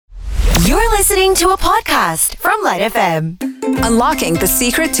listening to a podcast from LITE FM. Unlocking the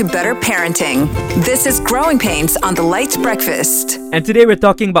secret to better parenting. This is Growing Pains on the LITE Breakfast. And today we're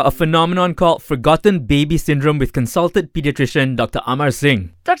talking about a phenomenon called forgotten baby syndrome with consultant paediatrician Dr Amar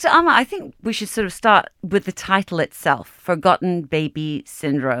Singh. Dr. Amar, I think we should sort of start with the title itself, Forgotten Baby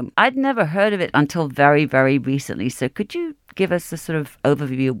Syndrome. I'd never heard of it until very, very recently. So could you give us a sort of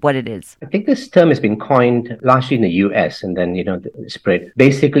overview of what it is? I think this term has been coined largely in the US and then, spread.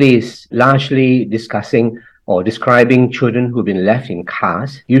 Basically, it's largely discussing or describing children who've been left in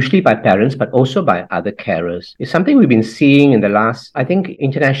cars, usually by parents, but also by other carers. It's something we've been seeing in the last, I think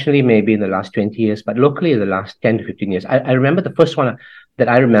internationally, maybe in the last 20 years, but locally in the last 10 to 15 years. I remember the first one that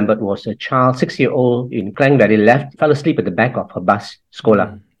I remembered was a child, 6-year-old in Klang Valley, fell asleep at the back of her bus,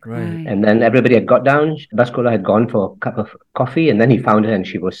 Skola. Right. And then everybody had got down. Bus Skola had gone for a cup of coffee, and then he found her and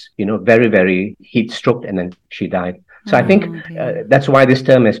she was, very, very heat stroked, and then she died. So I think that's why this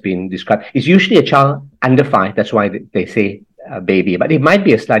term has been described. It's usually a child under 5. That's why they say baby, but it might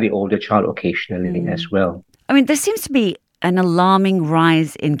be a slightly older child occasionally as well. I mean, there seems to be an alarming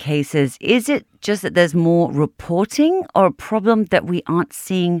rise in cases. Is it just that there's more reporting or a problem that we aren't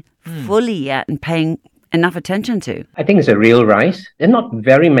seeing fully yet and paying enough attention to? I think it's a real rise. There are not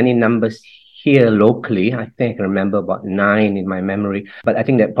very many numbers here locally. I think I remember about 9 in my memory, but I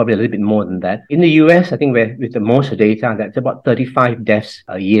think that probably a little bit more than that. In the US, I think we're with the most data, that's about 35 deaths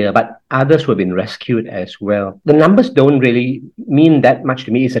a year, but others who have been rescued as well. The numbers don't really mean that much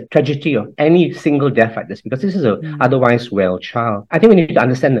to me. It's a tragedy of any single death like this, because this is an otherwise well child. I think we need to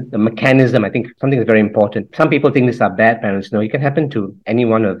understand the mechanism. I think something is very important. Some people think these are bad parents. No, it can happen to any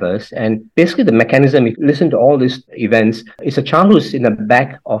one of us. And basically the mechanism, if you listen to all these events, it's a child who's in the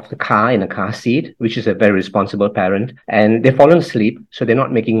back of the car, in a car seat, which is a very responsible parent, and they've fallen asleep, so they're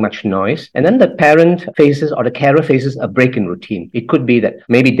not making much noise. And then the parent faces, or the carer faces, a break in routine. It could be that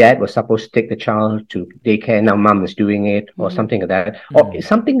maybe dad was supposed to take the child to daycare, now mom is doing it, or something like that. Or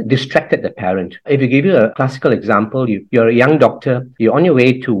something distracted the parent. If you give you a classical example, you're a young doctor, you're on your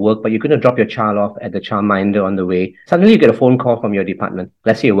way to work, but you're going to drop your child off at the childminder on the way. Suddenly you get a phone call from your department.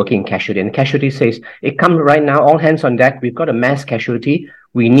 Let's say you're working in casualty, and the casualty says, "Hey, come right now, all hands on deck. We've got a mass casualty.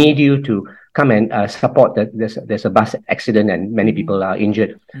 We need you to come and support that there's a bus accident and many people are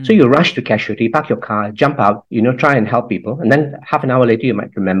injured." So you rush to casualty, park your car, jump out, try and help people. And then half an hour later, you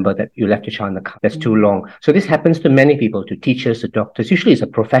might remember that you left your child in the car. That's too long. So this happens to many people, to teachers, to doctors. Usually it's a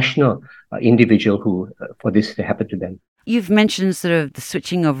professional individual who, for this to happen to them. You've mentioned sort of the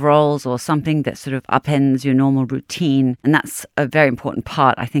switching of roles or something that sort of upends your normal routine. And that's a very important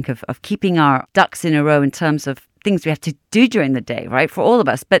part, I think, of keeping our ducks in a row in terms of things we have to do during the day, right, for all of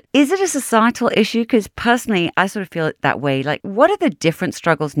us. But is it a societal issue? Because personally, I sort of feel it that way. Like, what are the different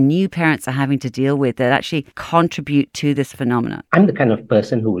struggles new parents are having to deal with that actually contribute to this phenomenon? I'm the kind of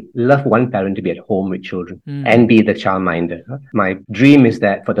person who would love one parent to be at home with children and be the childminder. My dream is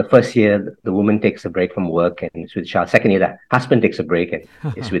that for the first year, the woman takes a break from work and is with the child. Second year, the husband takes a break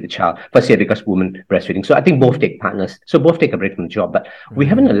and is with the child. First year, because woman breastfeeding. So I think both take partners. So both take a break from the job. But we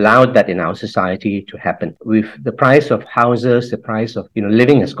haven't allowed that in our society to happen. The price of houses, the price of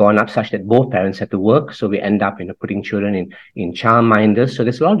living has gone up such that both parents have to work. So we end up putting children in childminders. So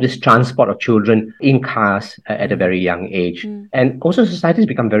there's a lot of this transport of children in cars at a very young age. And also society has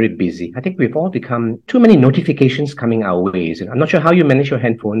become very busy. I think we've all become too many notifications coming our ways. And I'm not sure how you manage your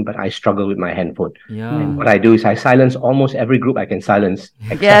handphone, but I struggle with my handphone. Yeah. And what I do is I silence almost every group I can silence.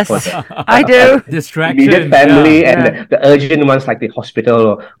 Yes, I do. Distraction. Immediate family and the urgent ones like the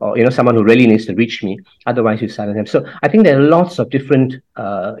hospital or someone who really needs to reach me. Otherwise, you silence them. So I think there are lots of different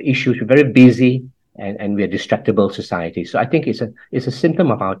issues. We're very busy and we're a distractible society. So I think it's a symptom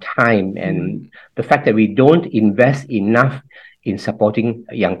of our time and the fact that we don't invest enough in supporting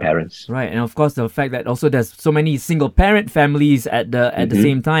young parents. Right. And of course, the fact that also there's so many single parent families at the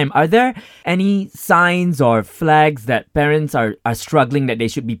same time. Are there any signs or flags that parents are struggling that they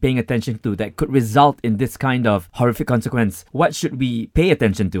should be paying attention to that could result in this kind of horrific consequence? What should we pay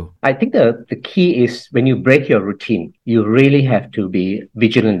attention to? I think the key is when you break your routine, you really have to be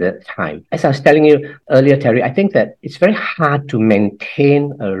vigilant at the time. As I was telling you earlier, Terry, I think that it's very hard to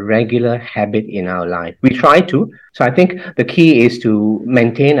maintain a regular habit in our life. We try to. So I think the key is to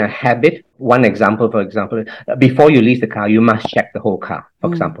maintain a habit. One example, for example, before you leave the car, you must check the whole car, for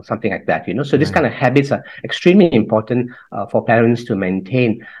example, something like that, So this kind of habits are extremely important for parents to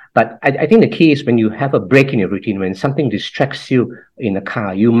maintain. But I think the key is when you have a break in your routine, when something distracts you in the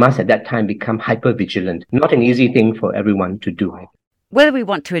car, you must at that time become hyper vigilant. Not an easy thing for everyone to do. Whether we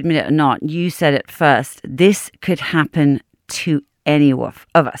want to admit it or not, you said it first, this could happen to any of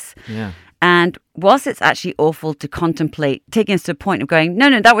us. Yeah. And whilst it's actually awful to contemplate taking us to a point of going,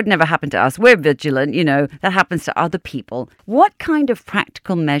 no, that would never happen to us. We're vigilant, that happens to other people. What kind of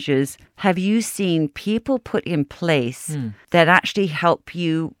practical measures have you seen people put in place that actually help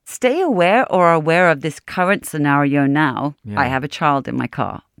you stay aware or aware of this current scenario now? I have a child in my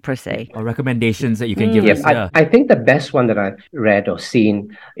car, per se. Or recommendations that you can give us. I think the best one that I've read or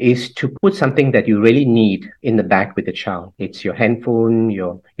seen is to put something that you really need in the bag with the child. It's your handphone,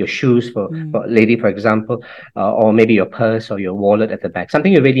 your shoes for a lady, for example, or maybe your purse or your wallet at the back.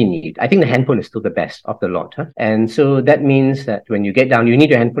 Something you really need. I think the handphone is still the best of the lot. And so that means that when you get down, you need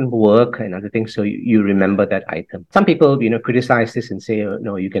your handphone for work and other things, so you remember that item. Some people, criticize this and say,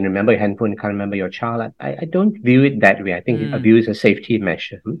 no, you can remember your handphone, you can't remember your child. I don't view it that way. I think I view it as a safety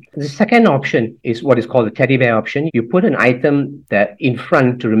measure. The second option is what is called the teddy bear option. You put an item that in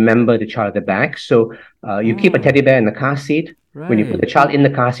front to remember the child at the back. So you keep a teddy bear in the car seat. Right. When you put the child in the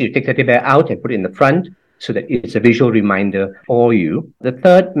car seat, you take the teddy bear out and put it in the front so that it's a visual reminder for you. The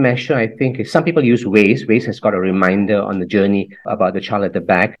third measure, I think, is some people use Waze. Waze has got a reminder on the journey about the child at the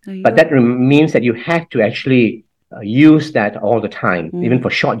back. But that means that you have to actually use that all the time. Even for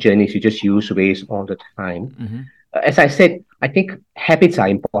short journeys, you just use Waze all the time. As I said, I think habits are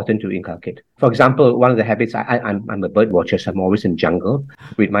important to inculcate. For example, one of the habits, I'm a bird watcher, so I'm always in jungle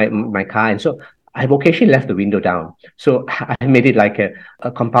with my car. And so I've occasionally left the window down. So I made it like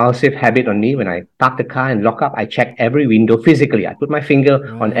a compulsive habit on me. When I park the car and lock up, I check every window physically. I put my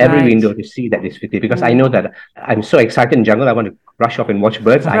finger on every window to see that it's fitted, because I know that I'm so excited in jungle. I want to rush off and watch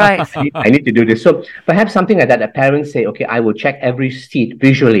birds. I need to do this. So perhaps something like that, a parent say, okay, I will check every seat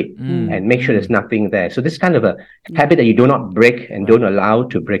visually and make sure there's nothing there. So this kind of a habit that you do not break and don't allow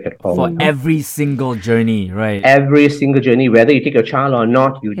to break at all. For every single journey, right? Every single journey, whether you take your child or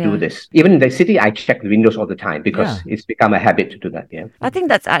not, you do this. Even in the city, I check the windows all the time because it's become a habit to do that. I think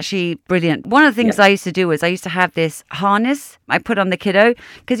that's actually brilliant. One of the things I used to do was I used to have this harness I put on the kiddo,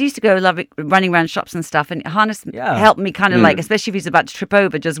 because I used to go running around shops and stuff, and harness helped me kind of like, especially if he's about to trip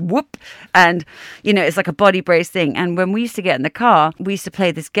over, just whoop, and it's like a body brace thing. And when we used to get in the car, we used to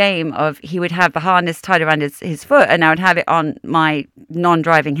play this game of, he would have the harness tied around his foot and I would have it on my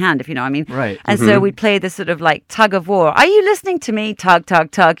non-driving hand, if you know what I mean. Right. And so we'd play this sort of like tug of war. Are you listening to me? Tug,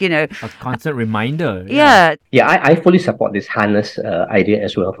 tug, tug, A constant reminder. Yeah, I fully support this harness idea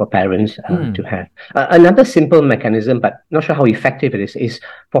as well for parents to have. Another simple mechanism, but not sure how effective it is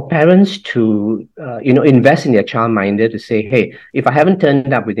for parents to, invest in their childminder, to say, hey, if I haven't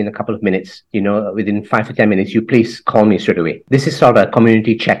turned up within a couple of minutes, within 5 to 10 minutes, you please call me straight away. This is sort of a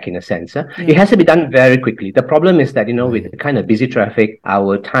community check in a sense. It has to be done very quickly. The problem is that, with the kind of busy traffic,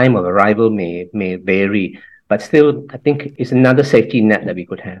 our time of arrival may vary, but still, I think it's another safety net that we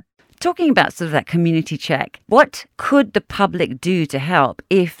could have. Talking about sort of that community check, what could the public do to help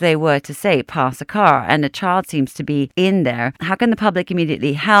if they were to, say, pass a car and a child seems to be in there? How can the public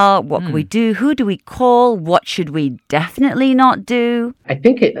immediately help? What can we do? Who do we call? What should we definitely not do? I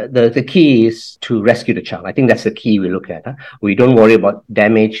think the key is to rescue the child. I think that's the key we look at. We don't worry about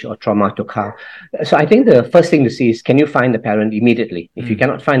damage or trauma to car. So I think the first thing to see is, can you find the parent immediately? If you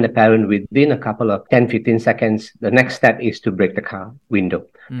cannot find the parent within a couple of 10, 15 seconds, the next step is to break the car window.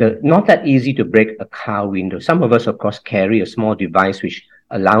 Not that easy to break a car window. Some of us, of course, carry a small device which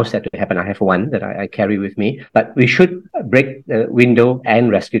allows that to happen. I have one that I carry with me. But we should break the window and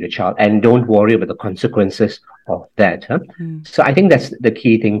rescue the child, and don't worry about the consequences of that. So I think that's the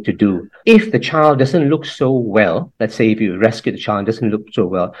key thing to do. If the child doesn't look so well, let's say if you rescue the child and doesn't look so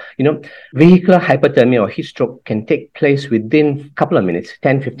well, vehicular hypothermia or heat stroke can take place within a couple of minutes,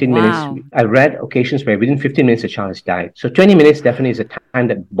 10, 15 minutes. I read occasions where within 15 minutes the child has died. So 20 minutes definitely is a time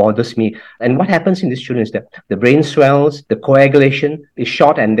that bothers me. And what happens in these children is that the brain swells, the coagulation is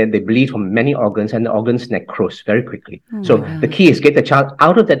short, and then they bleed from many organs, and the organs necrose very quickly. So the key is get the child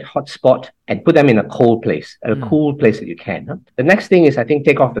out of that hot spot and put them in a cold place, a cool place that you can. The next thing is, I think,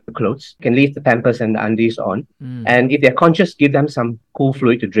 take off the clothes. You can leave the pampers and the undies on. And if they're conscious, give them some cool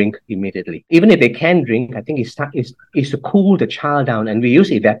fluid to drink immediately. Even if they can drink, I think is to cool the child down, and we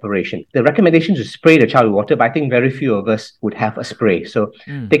use evaporation. The recommendation is to spray the child with water, but I think very few of us would have a spray. So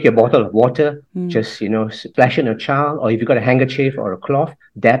take your bottle of water, just, splash it on a child, or if you've got a handkerchief or a cloth,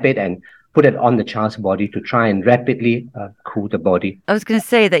 dab it and put it on the child's body to try and rapidly cool the body. I was going to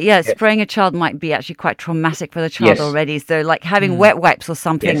say that, spraying a child might be actually quite traumatic for the child already. So like having wet wipes or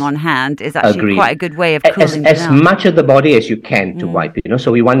something on hand is actually quite a good way of cooling as down. much of the body as you can to wipe it.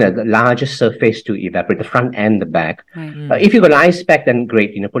 So we want the largest surface to evaporate, the front and the back. If you've got an ice pack, then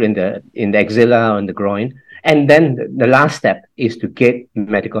great. Put in the axilla or in the groin. And then the last step is to get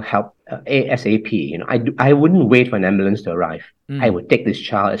medical help ASAP. I wouldn't wait for an ambulance to arrive. I would take this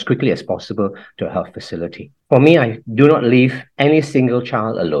child as quickly as possible to a health facility. For me, I do not leave any single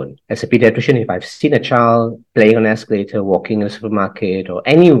child alone. As a pediatrician, if I've seen a child playing on an escalator, walking in a supermarket, or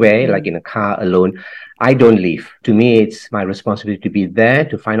anywhere, like in a car alone, I don't leave. To me, it's my responsibility to be there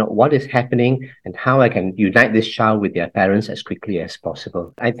to find out what is happening and how I can unite this child with their parents as quickly as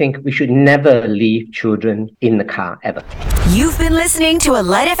possible. I think we should never leave children in the car, ever. You've been listening to a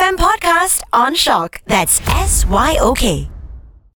LITE FM podcast on Shock. That's SYOK.